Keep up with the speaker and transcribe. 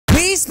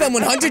spent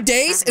 100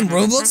 days in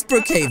Roblox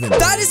Brookhaven.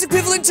 That is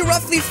equivalent to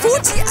roughly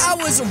 40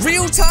 hours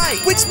real time,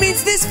 which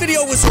means this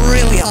video was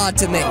really hard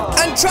to make.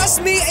 And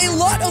trust me, a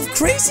lot of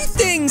crazy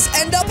things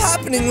end up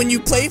happening when you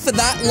play for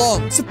that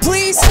long. So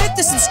please hit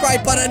the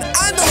subscribe button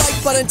and the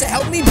like button to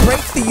help me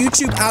break the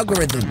YouTube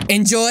algorithm.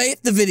 Enjoy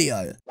the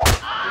video.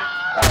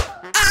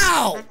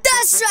 Ow!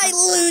 That's right,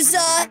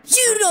 loser!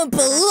 You don't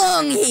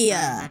belong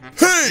here!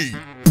 Hey!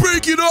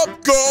 Break it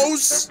up,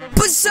 Ghost!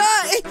 But sir,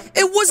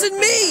 it wasn't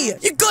me!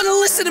 You gotta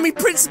listen to me,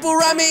 Principal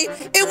Rami!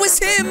 It was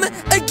him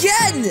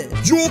again!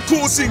 You're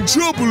causing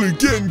trouble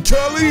again,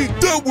 Callie!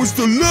 That was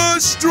the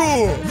last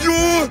straw!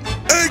 You're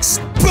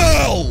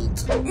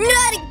expelled!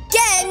 Not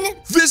again!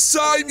 This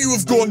time you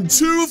have gone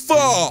too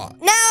far!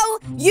 Now,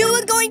 you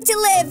are going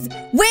to live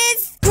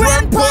with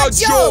Grandpa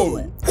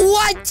Joe!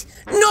 What?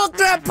 Not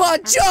Grandpa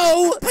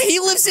Joe! But he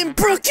lives in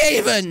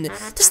Brookhaven!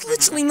 There's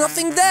literally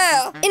nothing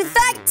there! In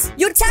fact,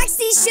 your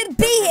taxi should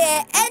be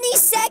here any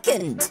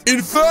second!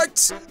 In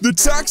fact, the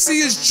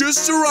taxi has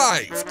just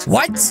arrived!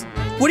 What?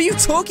 What are you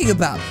talking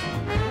about?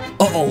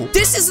 Uh-oh.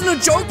 This isn't a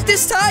joke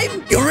this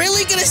time? You're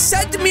really gonna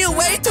send me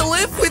away to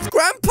live with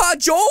Grandpa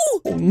Joe?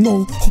 Oh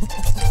no.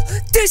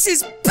 This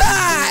is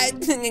bad!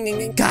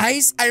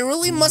 Guys, I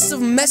really must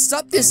have messed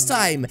up this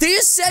time.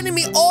 They're sending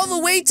me all the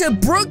way to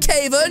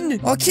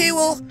Brookhaven. Okay,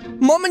 well,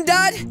 Mom and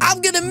Dad,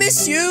 I'm gonna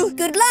miss you.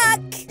 Good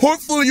luck!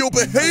 Hopefully you'll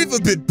behave a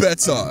bit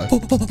better.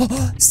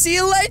 See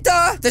you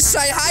later. Let's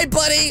say hi,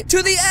 buddy.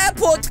 To the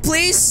airport,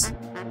 please.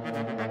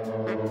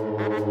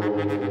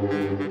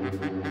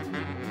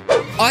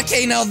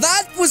 Okay, now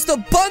that was the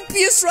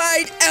bumpiest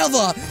ride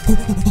ever.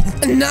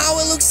 And now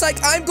it looks like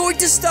I'm going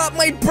to start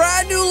my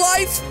brand new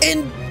life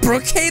in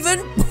Brookhaven?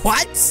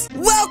 What?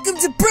 Welcome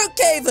to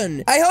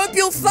Brookhaven! I hope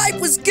your flight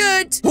was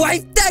good! Why,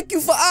 thank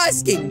you for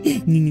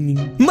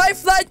asking! My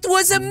flight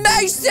was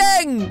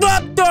amazing!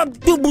 Well,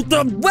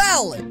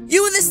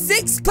 you were the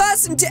 6th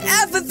person to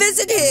ever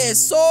visit here,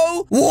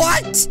 so...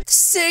 What?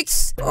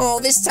 6th? Oh,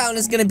 this town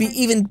is gonna be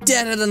even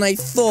deader than I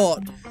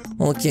thought.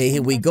 Okay,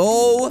 here we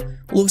go.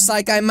 Looks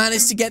like I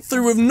managed to get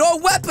through with no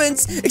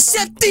weapons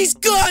except these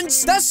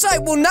guns! That's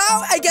right, well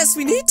now I guess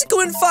we need to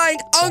go and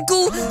find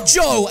Uncle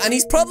Joe, and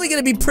he's probably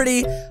gonna be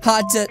pretty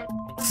hard to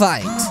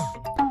find.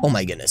 Oh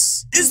my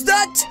goodness. Is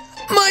that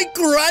my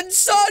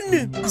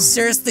grandson?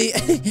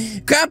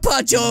 Seriously,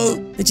 Grandpa Joe,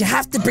 did you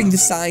have to bring the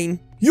sign?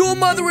 Your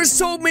mother has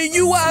told me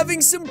you were having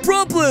some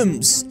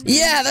problems.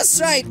 Yeah, that's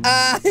right.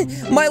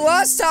 My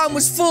last town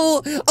was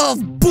full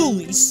of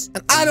bullies,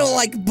 and I don't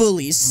like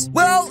bullies.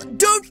 Well,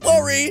 don't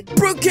worry.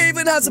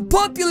 Brookhaven has a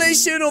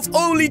population of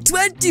only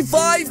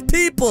 25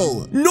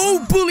 people.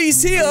 No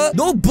bullies here.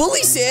 No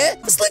bullies here?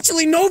 There's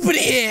literally nobody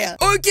here.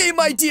 Okay,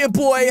 my dear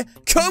boy,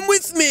 come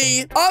with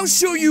me. I'll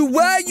show you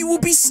where you will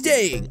be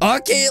staying.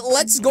 Okay,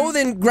 let's go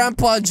then,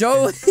 Grandpa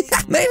Joe.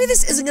 Maybe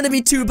this isn't gonna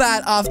be too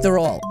bad after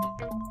all.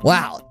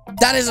 Wow.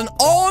 That is an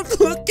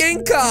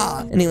old-looking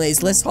car.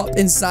 Anyways, let's hop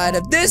inside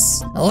of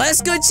this.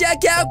 Let's go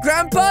check out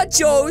Grandpa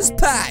Joe's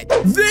pad.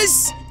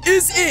 This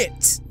is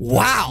it.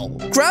 Wow.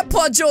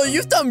 Grandpa Joe,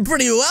 you've done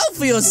pretty well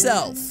for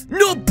yourself.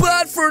 Not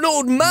bad for an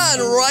old man,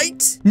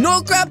 right?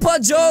 No, Grandpa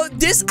Joe,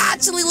 this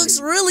actually looks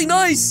really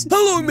nice.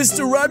 Hello,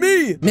 Mr.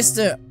 Rami.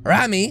 Mr.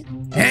 Rami?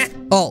 Huh?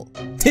 Oh,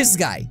 this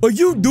guy. Are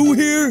you new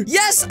here?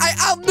 Yes, I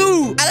am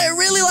new. And I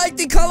really like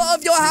the color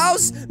of your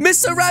house,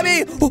 Mr.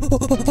 Rami.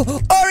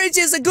 Orange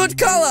is a good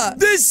color.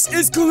 This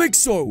is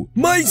Calixo,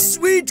 my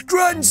sweet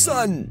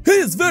grandson. He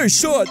is very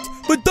short,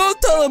 but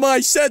don't tell him I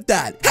said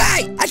that.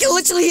 Hey, I can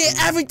literally hear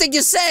everything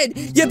you said,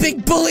 you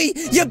big bully,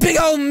 you big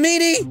old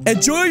meanie.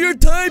 Enjoy your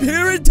time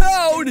here in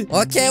town.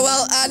 Okay,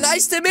 well,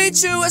 nice to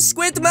meet you,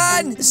 Squid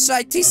Man. That's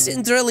right, he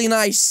seemed really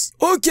nice.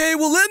 Okay,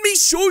 well, let me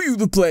show you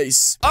the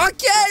place.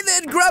 Okay,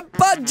 then,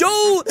 Grandpa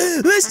Joe,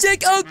 let's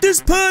check out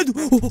this pad.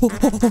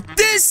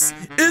 This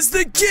is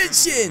the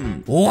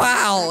kitchen.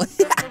 Wow,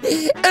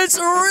 it's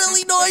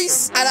really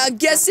nice. And I'm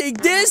guessing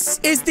this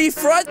is the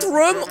front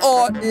room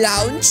or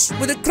lounge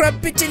with a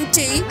crumpet and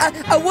tea.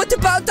 And what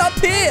about up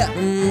here?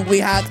 We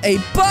have a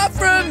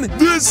bathroom.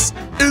 This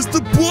is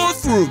the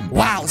bathroom.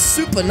 Wow,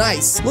 super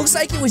nice. Looks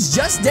like it was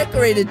just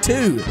decorated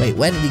too. Wait,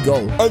 where did he go?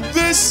 And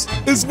this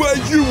is where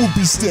you will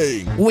be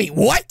staying. Wait,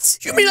 what?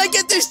 You mean I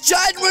get this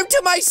giant room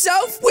to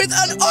myself with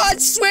an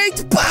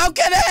ensuite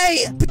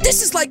balcony? But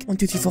this is like 1,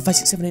 2, 3, 4, 5,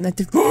 6, 7, 8, 9,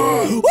 10.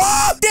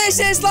 Oh, this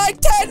is like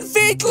 10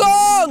 feet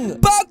long.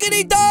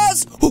 Balcony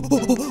doors.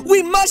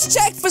 We must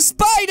check for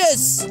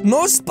spiders.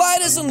 No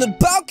spiders on the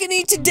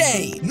balcony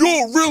today.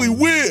 You're really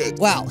weird.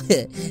 Wow,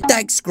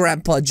 thanks,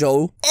 Grandpa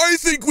Joe. I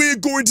think we are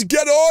going to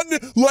get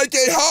on like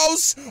a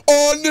house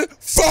on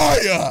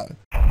fire.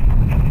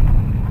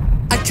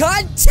 I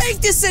can't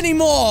take this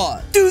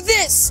anymore. Do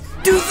this.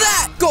 Do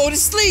that. Go to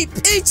sleep.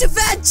 Eat your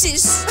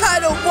veggies. I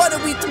don't want to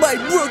eat my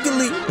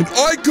broccoli. And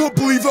I can't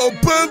believe how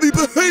badly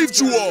behaved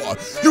you are.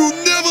 You'll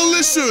never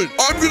listen.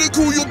 I'm gonna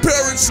call your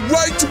parents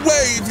right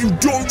away if you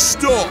don't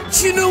stop.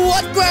 You know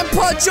what,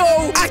 Grandpa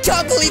Joe? I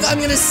can't believe I'm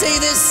gonna say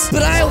this,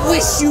 but I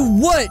wish you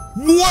would.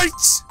 What?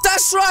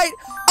 That's right.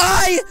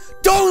 I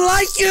don't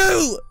like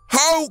you.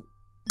 How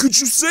could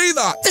you say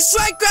that? That's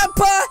right,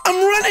 Grandpa.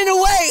 I'm running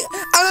away,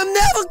 and I'm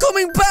never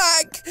coming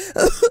back.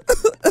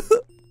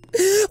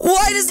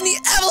 Why doesn't he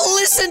ever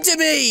listen to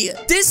me?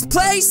 This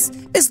place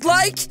is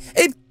like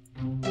a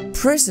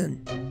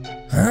prison.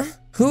 Huh?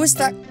 Who is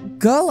that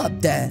girl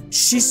up there?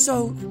 She's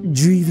so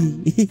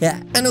dreamy.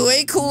 Yeah. And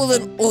way cooler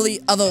than all the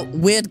other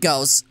weird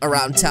girls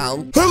around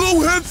town.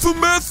 Hello, handsome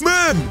math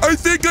man. I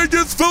think I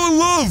just fell in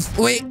love.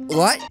 Wait,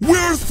 what?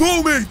 We're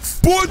soulmates,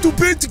 born to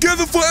be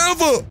together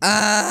forever.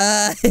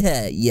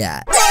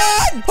 Yeah.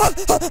 Run!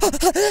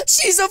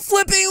 She's a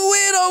flipping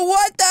weirdo.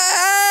 What the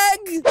heck?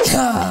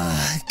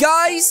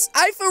 Guys,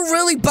 I feel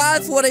really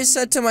bad for what I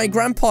said to my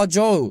Grandpa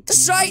Joe.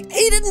 That's right.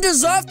 He didn't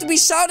deserve to be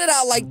shouted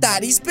at like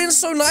that. He's been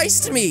so nice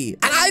to me.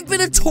 And I've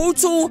been a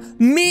total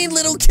mean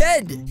little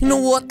kid. You know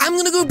what? I'm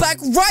gonna go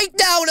back right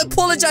now and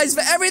apologize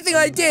for everything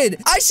I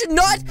did. I should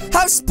not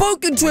have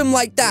spoken to him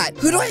like that.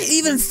 Who do I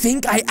even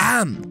think I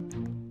am?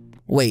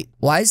 Wait,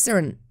 why is there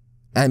an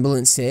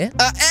ambulance here?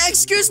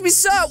 Excuse me,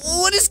 sir.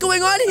 What is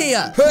going on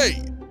here?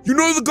 Hey, you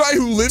know the guy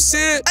who lives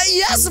here?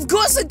 Yes, of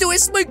course I do.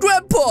 It's my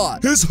grandpa.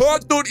 His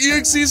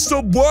heart.exe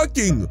stopped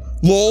working.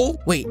 Lol.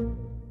 Wait,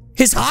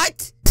 his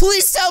heart?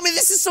 Please tell me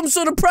this is some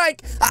sort of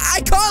prank.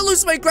 I can't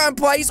lose my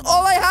grandpa. He's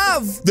all I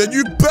have. Then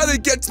you better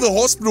get to the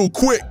hospital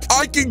quick.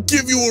 I can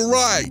give you a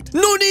ride.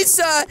 No need,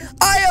 sir.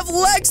 I have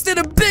legs that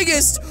are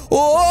biggest.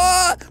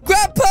 Oh,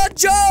 Grandpa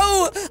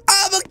Joe,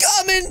 I'm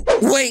a-coming.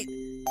 Wait,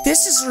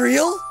 this is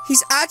real?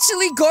 He's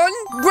actually gone?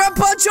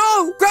 Grandpa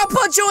Joe!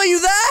 Grandpa Joe, are you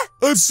there?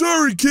 I'm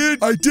sorry, kid.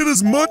 I did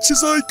as much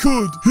as I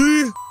could.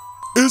 He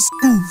is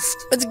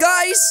oofed. But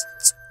guys,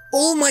 it's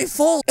all my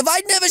fault. If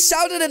I'd never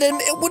shouted at him,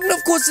 it wouldn't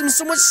have caused him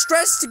so much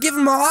stress to give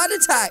him a heart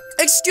attack.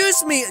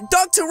 Excuse me,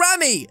 Dr.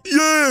 Rami.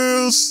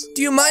 Yes.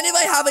 Do you mind if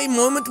I have a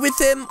moment with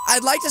him?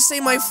 I'd like to say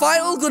my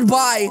final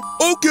goodbye.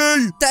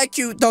 Okay. Thank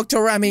you,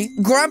 Dr. Rami.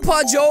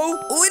 Grandpa Joe,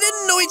 we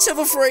didn't know each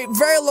other for a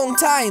very long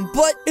time,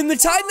 but in the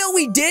time that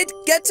we did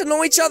get to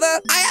know each other,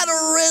 I had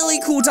a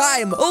really cool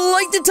time.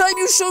 Like the time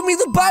you showed me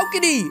the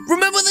balcony.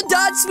 Remember the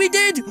dance we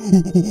did?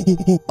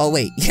 Oh,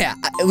 wait, yeah,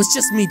 it was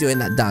just me doing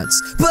that dance.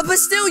 But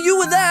still, you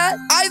were there.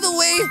 Either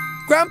way,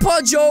 Grandpa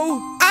Joe,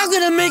 I'm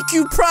gonna make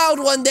you proud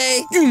one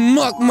day. You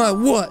mark my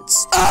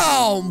words.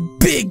 Oh,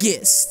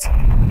 biggest.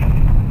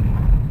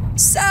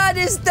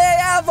 Saddest day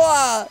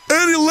ever.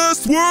 Any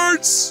last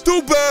words?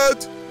 Too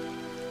bad.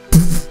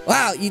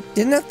 Wow, you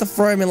didn't have to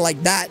throw him in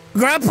like that.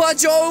 Grandpa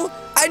Joe,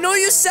 I know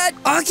you said...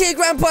 Okay,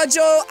 Grandpa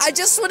Joe, I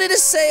just wanted to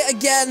say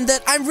again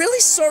that I'm really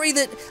sorry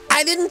that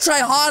I didn't try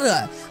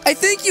harder. I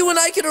think you and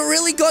I could have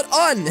really got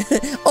on.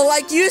 Or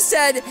like you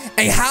said,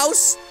 a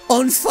house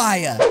on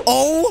fire.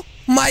 Oh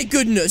my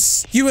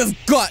goodness. You have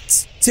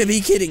got to be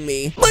kidding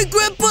me. My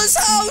grandpa's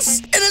house,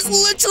 it is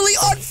literally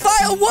on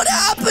fire. What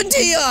happened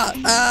here?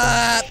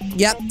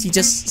 Yep, he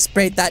just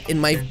sprayed that in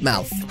my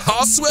mouth.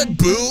 House went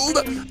boom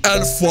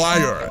and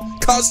fire.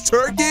 Cause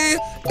turkey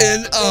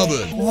in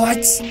oven.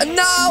 What? And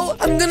now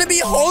I'm gonna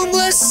be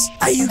homeless?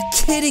 Are you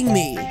kidding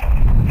me?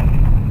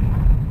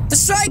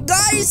 That's right,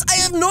 guys. I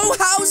have no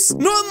house,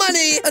 no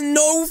money, and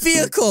no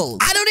vehicle.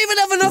 I don't even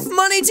have enough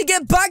money to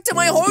get back to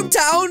my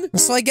hometown.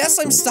 So I guess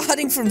I'm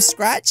starting from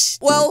scratch.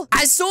 Well,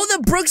 I saw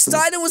that Brooks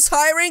Diner was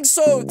hiring,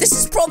 so this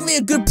is probably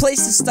a good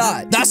place to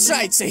start. That's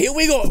right. So here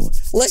we go.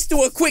 Let's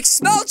do a quick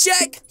smell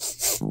check.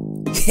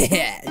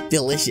 Yeah,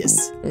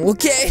 delicious.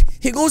 Okay,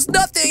 here goes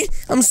nothing.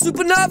 I'm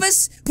super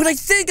nervous, but I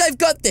think I've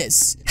got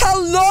this.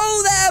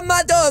 Hello there,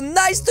 madam.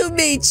 Nice to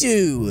meet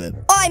you.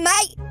 Oi,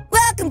 mate.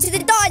 Welcome to the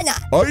diner.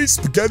 I eat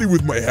spaghetti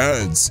with my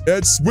hands.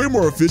 It's way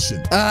more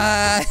efficient.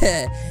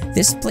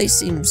 This place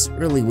seems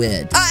really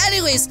weird.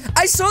 Anyways,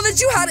 I saw that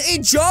you had a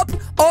job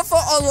offer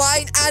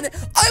online, and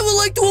I would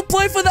like to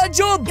apply for that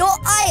job. You're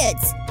hired.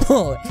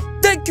 Oh,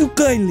 thank you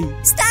kindly.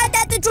 Stand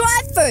at the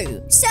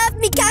drive-thru. Serve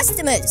me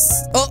customers.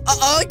 Oh,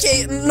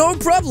 okay, no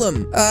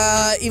problem.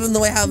 Even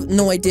though I have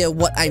no idea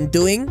what I'm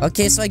doing.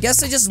 Okay, so I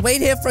guess I just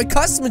wait here for a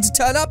customer to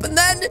turn up, and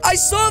then I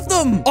serve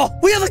them. Oh,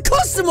 we have a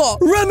customer.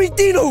 Rami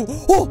Dino.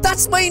 Oh,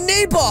 that's my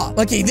neighbor.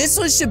 Okay, this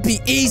one should be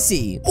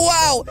easy.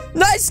 Wow,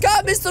 nice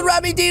car, Mr.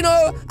 Rami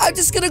Dino. I'm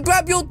just gonna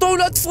grab your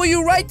donut for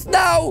you right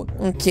now.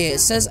 Okay, it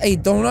says a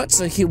donut,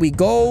 so here we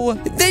go.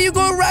 There you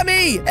go,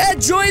 Rami.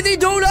 Enjoy the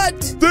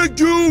donut. Thank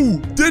you.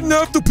 Didn't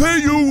have to pay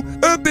you.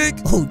 Epic.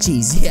 Oh,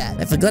 geez, yeah.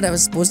 I forgot I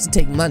was supposed to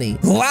take money.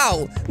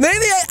 Wow.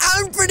 Maybe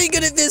I am pretty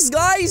good at this,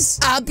 guys.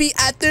 I'll be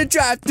at the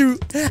drive-thru.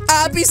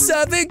 I'll be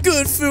serving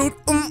good food.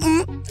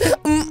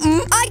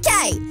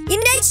 Okay,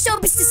 your next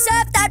job is to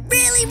serve that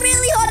really,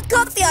 really hot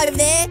coffee over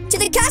there to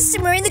the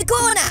customer in the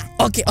corner.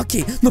 Okay,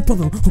 no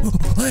problem.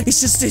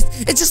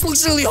 It just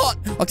looks really hot.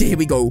 Okay, here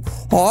we go.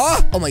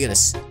 Oh my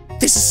goodness.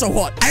 This is so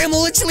hot. I am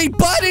literally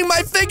burning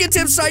my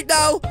fingertips right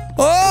now.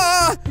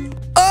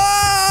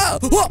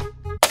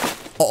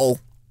 Uh-oh.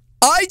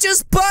 I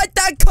just burnt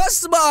that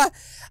customer.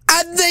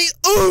 And they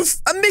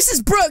oof.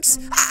 Mrs. Brooks,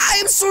 I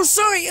am so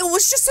sorry. It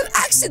was just an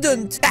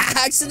accident.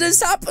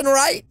 Accidents happen,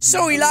 right?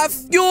 Sorry, love.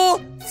 You're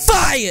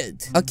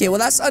fired. Okay, well,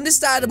 that's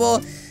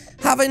understandable.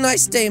 Have a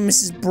nice day,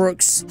 Mrs.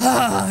 Brooks.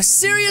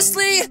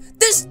 Seriously?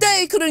 This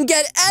day couldn't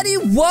get any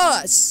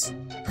worse.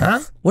 Huh?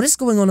 What is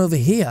going on over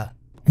here?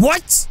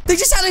 What? They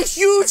just had a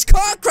huge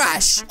car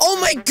crash. Oh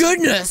my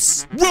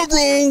goodness.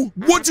 Ruh-roh!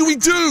 What do?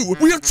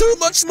 We have too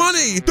much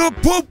money. The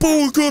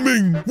popo are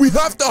coming. We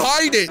have to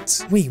hide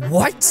it. Wait,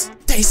 what?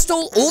 They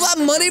stole all that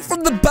money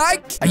from the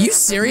bank? Are you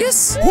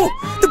serious? Whoa,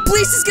 the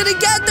police is gonna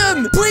get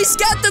them. Police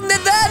get them. They're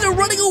there. They're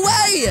running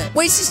away.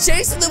 Wait, she's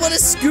chasing them on a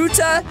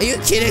scooter? Are you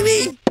kidding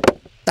me?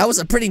 That was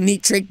a pretty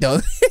neat trick,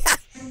 though.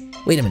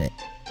 Wait a minute.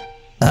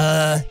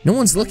 No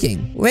one's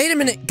looking. Wait a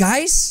minute,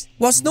 guys.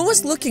 Whilst no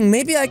one's looking,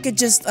 maybe I could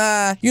just,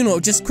 you know,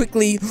 just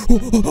quickly...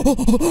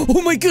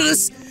 Oh my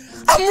goodness!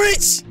 I'm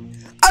rich!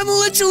 I'm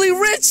literally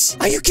rich!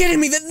 Are you kidding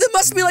me? There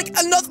must be, like,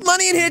 enough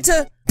money in here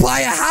to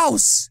buy a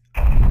house.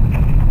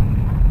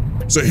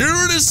 So here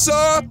it is,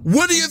 sir.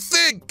 What do you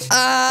think?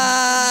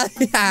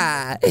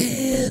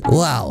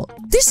 Wow.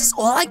 This is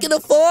all I can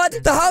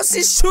afford? The house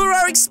is sure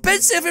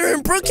expensive here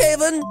in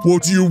Brookhaven.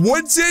 What, do you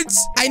want it?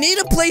 I need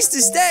a place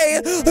to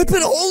stay. I've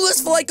been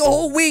homeless for like a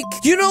whole week.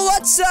 You know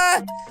what,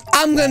 sir?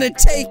 I'm gonna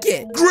take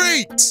it.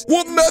 Great.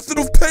 What method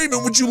of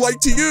payment would you like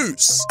to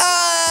use?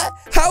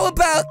 How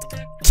about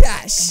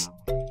cash?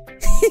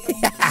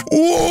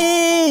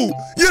 Whoa!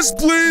 Yes,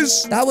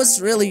 please! That was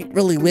really,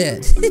 really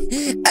weird.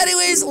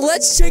 Anyways,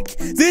 let's check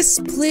this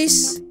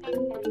place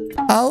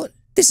out.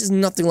 This is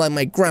nothing like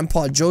my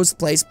Grandpa Joe's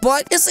place,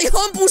 but it's a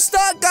humble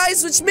start,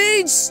 guys, which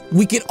means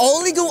we can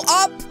only go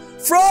up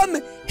from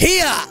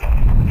here.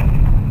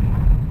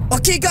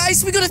 Okay,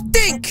 guys, we gotta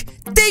think.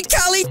 Think,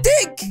 Callie,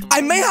 think.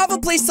 I may have a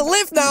place to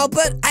live now,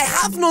 but I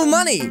have no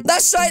money.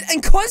 That's right,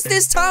 and cause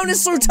this town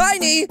is so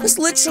tiny, there's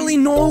literally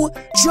no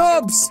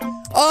jobs.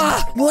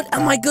 What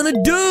am I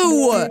gonna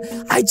do?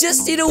 I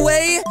just need a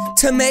way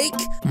to make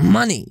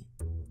money.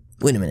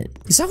 Wait a minute.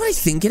 Is that what I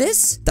think it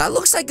is? That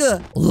looks like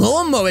a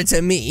lawnmower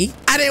to me.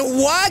 And it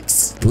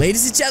works!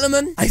 Ladies and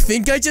gentlemen, I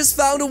think I just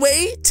found a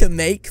way to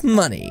make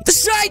money.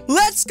 That's right!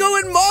 Let's go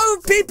and mow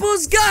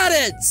people's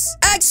gardens!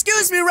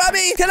 Excuse me,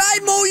 Robbie. Can I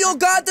mow your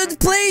garden,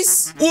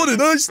 please? What a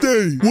nice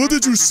day. What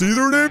did you see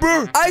there,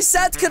 neighbor? I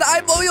said, can I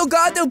mow your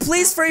garden,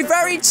 please, for a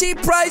very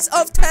cheap price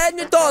of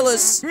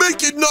 $10?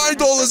 Make it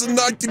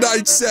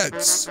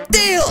 $9.99.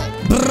 Deal!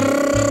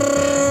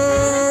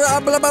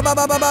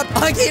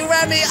 Okay,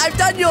 Remy, I've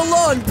done your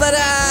lawn, but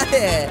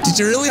Did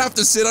you really have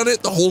to sit on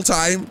it the whole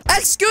time?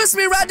 Excuse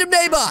me, random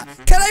neighbor.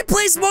 Can I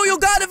please mow your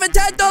garden for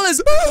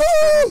 $10?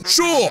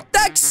 Sure.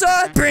 Thanks,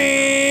 sir.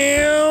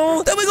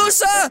 There we go,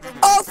 sir.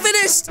 All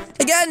finished.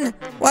 Again,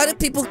 why do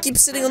people keep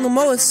sitting on the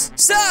mowers?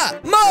 Sir,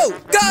 mow,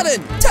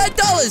 garden,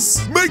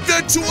 $10. Make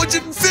that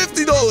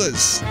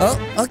 $250. Oh,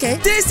 okay.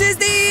 This is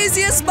the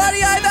easiest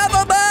money I've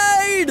ever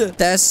made.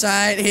 That's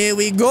right. Here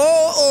we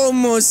go.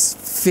 Almost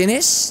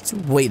finished.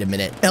 Wait a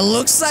minute. It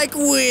looks like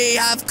we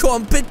have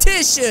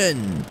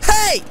competition.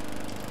 Hey,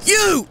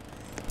 you.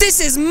 This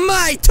is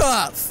my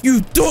turf.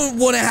 You don't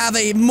want to have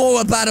a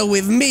mower battle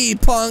with me,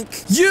 punk.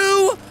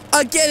 You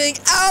are getting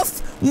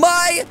off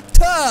my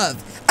turf.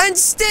 And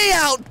stay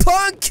out,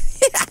 punk.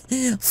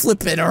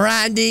 Flippin'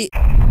 Randy.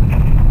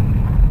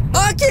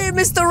 Okay,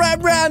 Mr.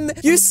 Ram,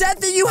 you said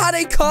that you had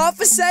a car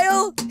for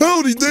sale?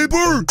 Howdy,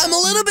 neighbor. I'm a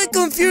little bit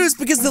confused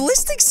because the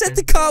listing said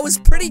the car was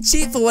pretty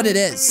cheap for what it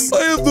is.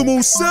 I have the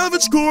most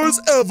savage cars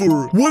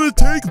ever. Want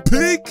to take a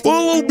peek?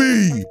 Follow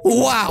me.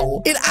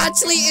 Wow, it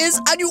actually is,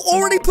 and you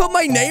already put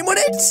my name on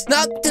it?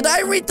 Now, did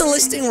I read the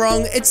listing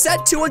wrong? It said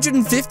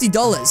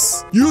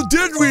 $250. You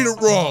did read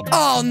it wrong.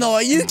 Oh, no,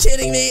 are you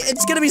kidding me?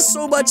 It's gonna be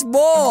so much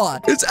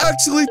more. It's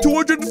actually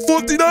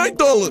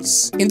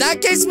 $249. In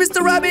that case,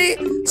 Mr. Rabby,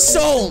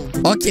 sold.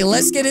 Okay,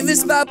 let's get in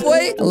this bad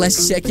boy.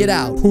 Let's check it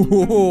out.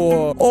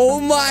 Oh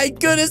my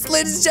goodness,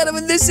 ladies and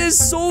gentlemen, this is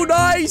so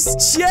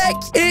nice. Check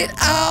it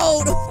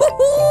out.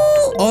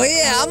 Oh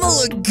yeah, I'm gonna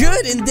look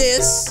good in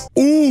this.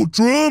 Oh,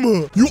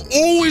 drama. You're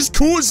always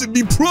causing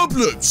me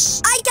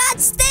problems. I can't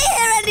stay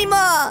here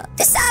anymore.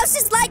 This house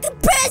is like a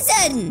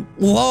prison.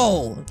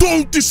 Whoa.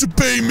 Don't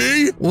disobey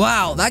me.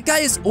 Wow, that guy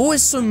is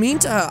always so mean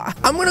to her.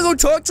 I'm gonna go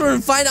talk to her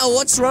and find out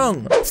what's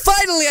wrong.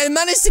 Finally, I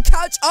managed to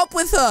catch up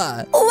with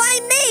her. Why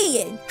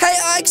me? Hey,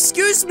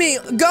 excuse me.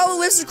 Girl who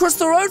lives across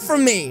the road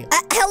from me.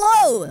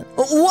 Hello.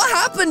 What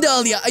happened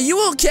earlier? Are you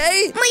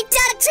okay? My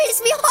dad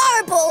treats me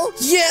horrible.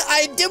 Yeah,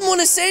 I didn't want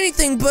to say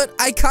anything, but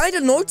I kind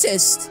of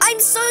noticed. I'm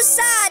so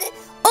sad.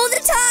 All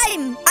the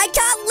time. I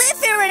can't live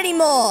here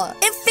anymore.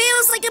 It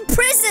feels like a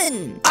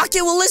prison.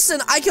 Okay, well,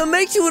 listen. I can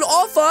make you an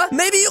offer.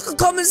 Maybe you can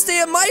come and stay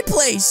at my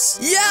place.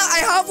 Yeah, I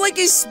have like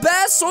a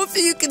spare sofa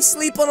you can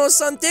sleep on or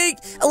something.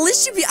 At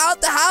least you'll be out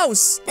the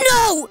house.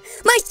 No,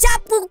 my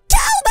dad will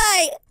kill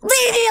me.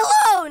 Leave me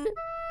alone.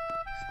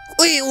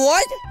 Wait,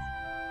 what?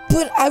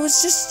 But I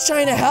was just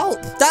trying to help.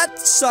 That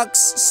sucks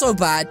so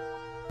bad.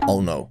 Oh,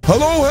 no.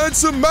 Hello,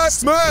 handsome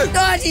masked man.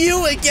 Not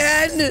you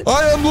again.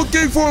 I am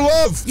looking for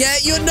love. Yeah,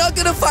 you're not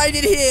gonna find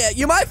it here.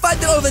 You might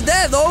find it over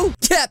there, though.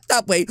 Yeah,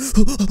 that way.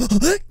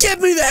 Get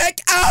me the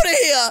heck out of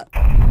here.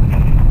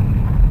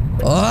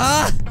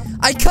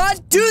 I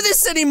can't do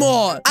this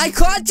anymore. I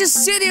can't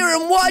just sit here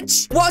and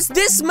watch whilst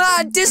this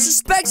man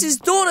disrespects his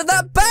daughter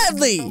that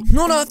badly.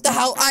 Not after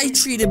how I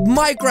treated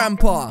my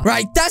grandpa.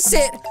 Right, that's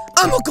it.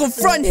 I'm gonna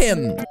confront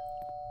him.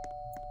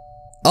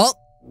 Oh,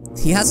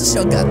 he has a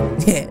shotgun.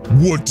 Yeah.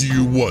 What do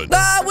you want?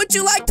 Would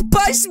you like to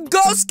buy some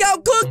Girl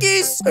Scout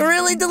cookies? They're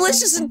really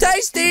delicious and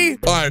tasty.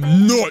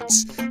 I'm not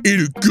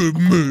in a good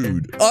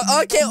mood.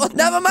 Okay, well,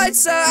 never mind,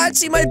 sir.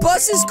 Actually, my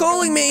boss is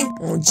calling me.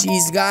 Oh,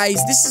 jeez,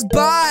 guys, this is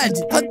bad.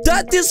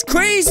 That is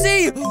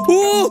crazy.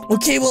 Ooh.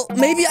 Okay, well,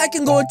 maybe I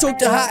can go and talk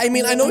to her. I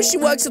mean, I know she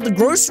works at the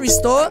grocery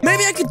store.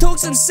 Maybe I can talk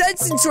some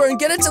sense into her and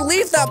get her to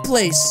leave that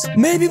place.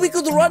 Maybe we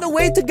could run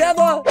away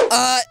together.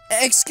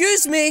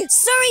 Excuse me.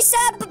 Sorry,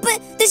 sir,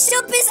 but the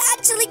shop is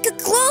actually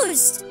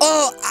closed.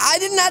 Oh, I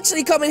didn't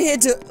actually come in here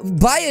to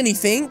buy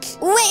anything.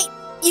 Wait,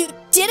 you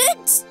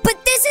didn't?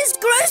 But this is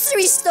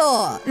grocery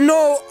store.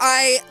 No,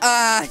 I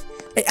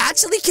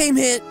actually came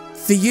here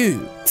for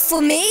you.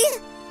 For me?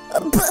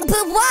 But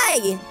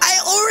why? I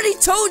already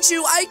told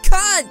you I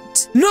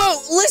can't. No,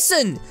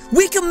 listen.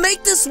 We can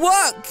make this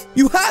work.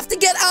 You have to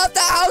get out of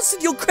the house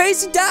with your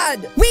crazy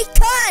dad. We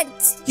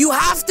can't. You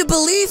have to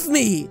believe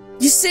me.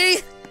 You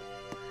see,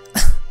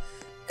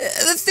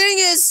 the thing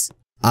is,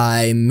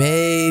 I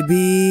may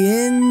be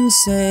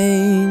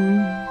insane,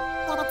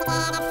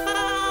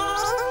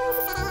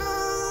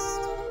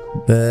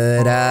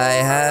 but I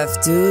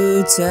have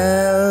to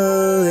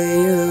tell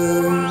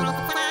you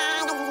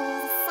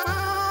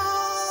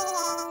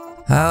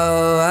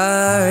how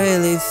I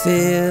really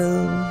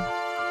feel.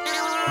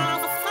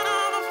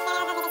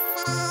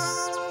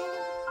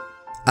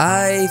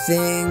 I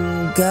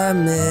think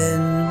I'm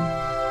in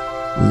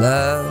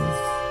love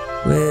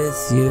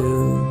with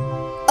you.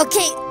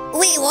 Okay,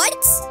 wait,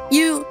 what?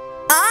 You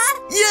are?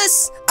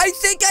 Yes, I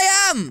think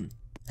I am.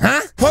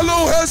 Huh?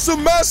 Hello,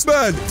 handsome masked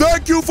man.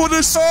 Thank you for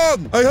the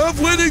song. I have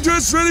wedding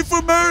dress ready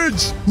for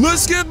marriage.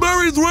 Let's get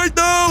married right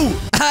now.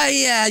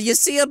 Yeah, you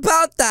see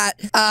about that.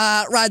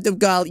 Random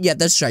girl. Yeah,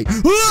 that's right.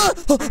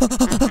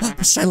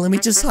 Shall let me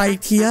just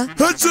hide here?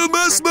 Handsome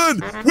masked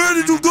man,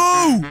 ready to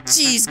go.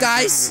 Jeez,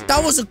 guys.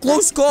 That was a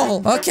close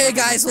call. Okay,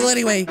 guys. Well,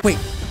 anyway. Wait,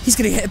 he's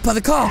gonna get hit by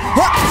the car.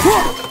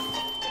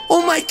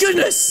 Oh my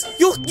goodness!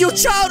 Your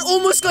child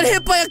almost got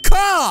hit by a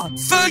car!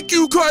 Thank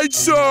you, kind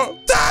sir!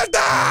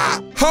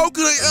 Dada! How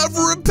could I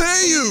ever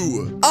repay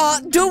you?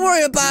 Don't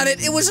worry about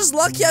it. It was just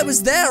lucky I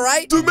was there,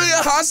 right? The mayor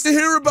has to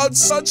hear about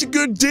such a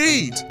good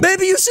deed.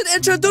 Maybe you should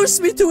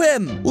introduce me to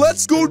him.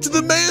 Let's go to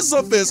the mayor's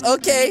office.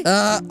 Okay.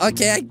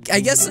 Okay.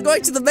 I guess we're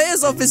going to the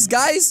mayor's office,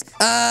 guys.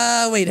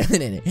 Wait a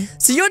minute.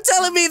 So you're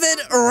telling me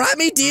that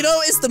Rami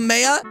Dino is the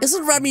mayor?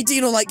 Isn't Rami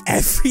Dino like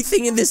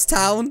everything in this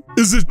town?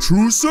 Is it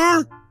true,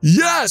 sir?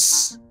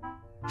 Yes!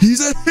 He's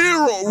a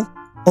hero!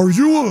 Are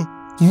you a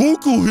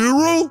local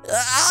hero?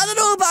 I don't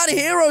know about a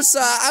hero,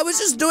 sir. I was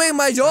just doing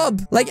my job.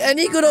 Like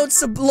any good old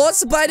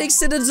law-abiding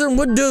citizen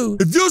would do.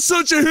 If you're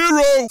such a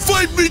hero,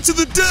 fight me to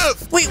the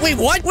death! Wait,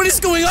 what? What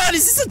is going on?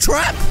 Is this a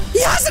trap?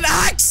 He has an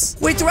axe!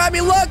 Wait, Rami,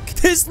 look!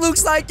 This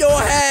looks like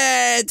your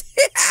head!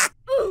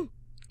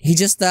 He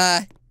just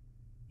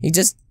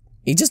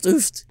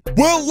oofed.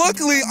 Well,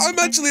 luckily, I'm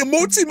actually a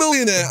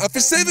multi-millionaire, and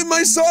for saving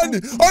my son,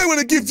 I want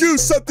to give you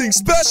something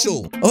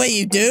special. Oh, wait,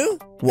 you do?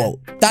 Whoa,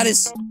 that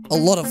is a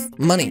lot of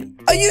money.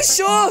 Are you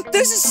sure?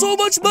 This is so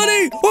much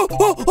money!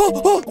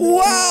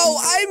 Wow,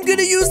 I'm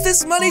gonna use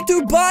this money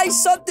to buy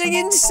something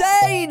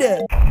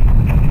insane!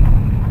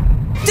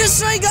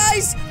 This right,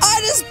 guys, I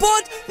just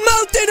bought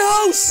Mountain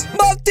House.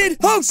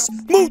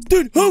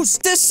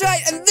 That's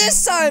right, and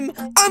this time,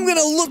 I'm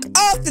gonna look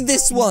after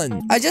this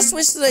one. I just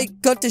wish that I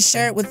got to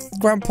share it with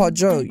Grandpa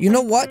Joe. You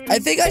know what? I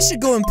think I should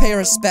go and pay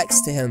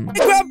respects to him.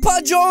 Hey,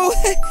 Grandpa Joe,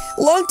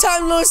 long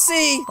time no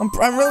see.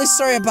 I'm really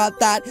sorry about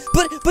that,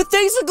 but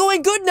things are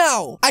going good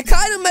now. I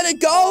kind of met a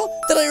girl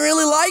that I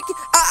really like,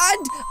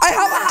 and I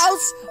have a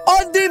house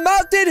on the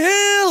mountain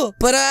hill.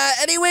 But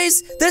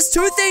anyways, there's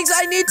two things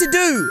I need to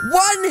do.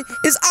 One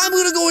is I'm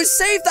gonna go and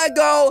save that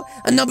girl,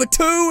 and number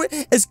two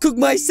is cook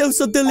myself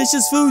some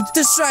delicious food.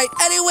 That's right.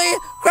 Anyway,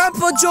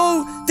 Grandpa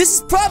Joe, this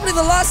is probably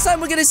the last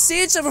time we're gonna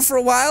see each other for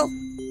a while.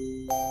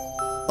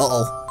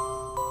 Uh-oh.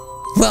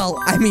 Well,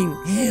 I mean,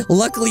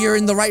 luckily you're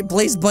in the right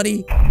place,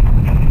 buddy.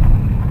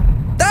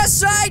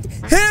 That's right.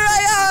 Here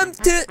I am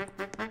to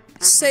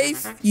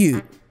save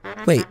you.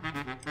 Wait,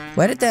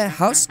 where did that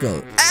house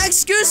go?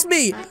 Excuse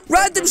me,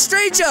 random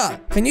stranger.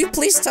 Can you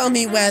please tell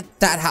me where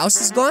that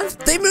house is gone?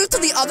 They moved to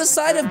the other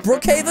side of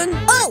Brookhaven?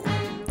 Oh,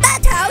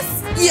 that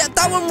house? Yeah,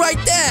 that one right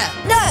there.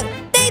 No,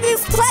 they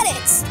moved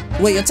planets.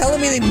 Wait, you're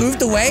telling me they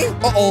moved away?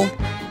 Uh-oh.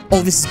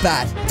 Oh, this is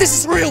bad. This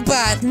is real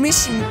bad. You mean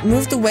she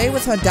moved away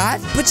with her dad?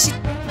 But she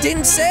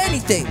didn't say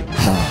anything.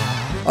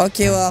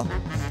 Okay, well,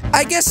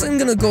 I guess I'm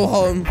gonna go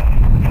home.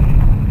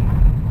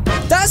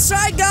 That's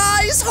right,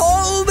 guys!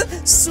 Home!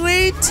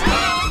 Sweet!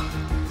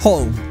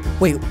 Home.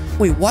 Wait,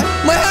 what?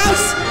 My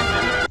house!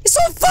 It's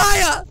on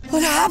fire!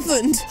 What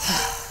happened?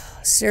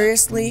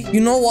 Seriously? You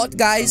know what,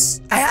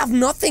 guys? I have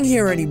nothing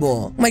here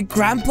anymore. My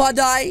grandpa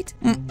died.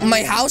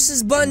 My house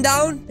is burned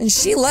down. And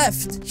she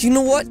left. You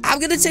know what? I'm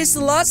gonna take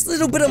the last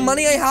little bit of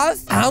money I have.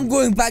 And I'm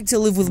going back to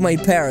live with my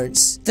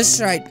parents. That's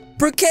right.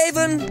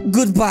 Brookhaven,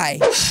 goodbye.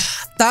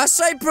 That's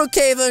right,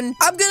 Brookhaven.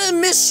 I'm gonna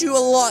miss you a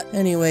lot.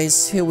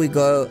 Anyways, here we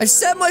go. I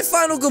said my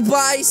final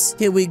goodbyes.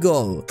 Here we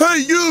go. Hey,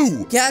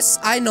 you! Yes,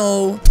 I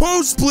know.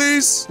 Post,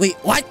 please. Wait,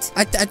 what?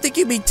 I think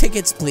you mean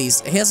tickets,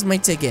 please. Here's my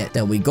ticket.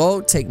 There we go.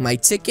 Take my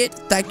ticket.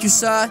 Thank you,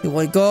 sir. Here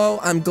we go.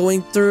 I'm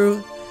going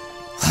through.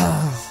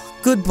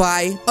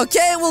 Goodbye.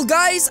 Okay, well,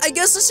 guys, I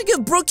guess I should give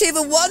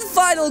Brookhaven one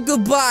final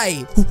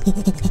goodbye.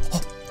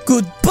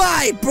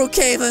 Goodbye,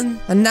 Brookhaven.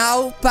 And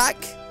now, back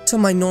to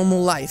my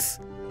normal life.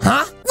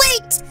 Huh?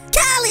 Wait!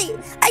 Callie!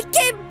 I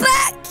came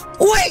back!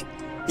 Wait!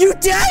 You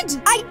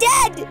dead? I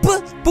did!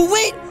 But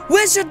wait!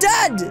 Where's your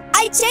dad?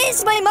 I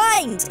changed my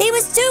mind! He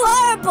was too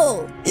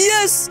horrible!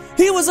 Yes!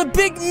 He was a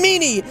big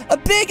meanie! A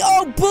big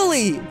old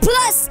bully!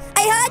 Plus,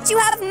 I heard you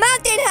have a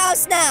mountain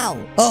house now!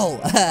 Oh,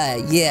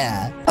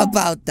 yeah.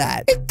 About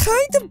that. It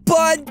kind of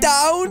burned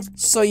down.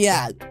 So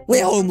yeah,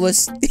 we're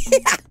homeless.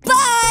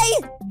 Bye!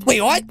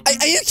 Wait, what?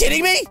 Are you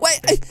kidding me?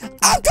 Wait,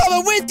 I'm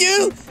coming with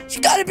you!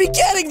 You gotta be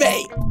kidding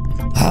me!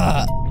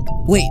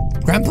 Wait,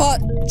 Grandpa?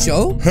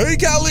 Joe? Hey,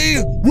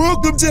 Callie!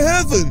 Welcome to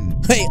heaven!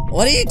 Wait,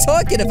 what are you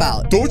talking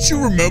about? Don't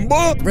you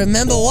remember?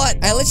 Remember what?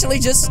 I literally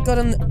just got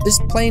on this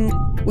plane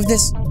with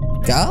this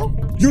girl?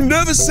 You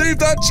never saved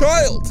that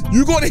child!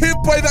 You got hit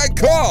by that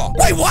car!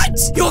 Wait, what?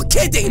 You're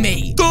kidding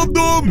me!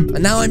 Dum-dum!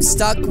 And now I'm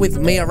stuck with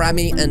Mia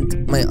Rami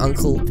and my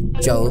uncle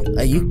Joe.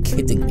 Are you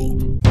kidding me?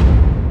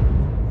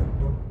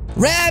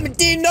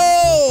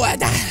 Ramdino!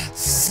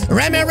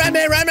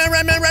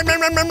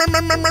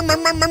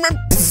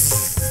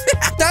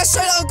 That's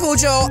right, Uncle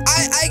Joe.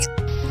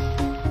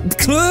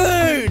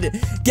 Clued!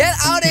 Get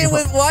out of here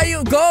with why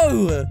you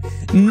go!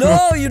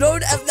 No, you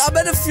don't. I'm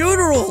at a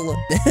funeral.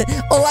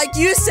 Or like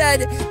you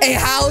said, a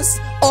house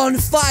on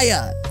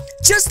fire.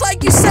 Just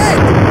like you said.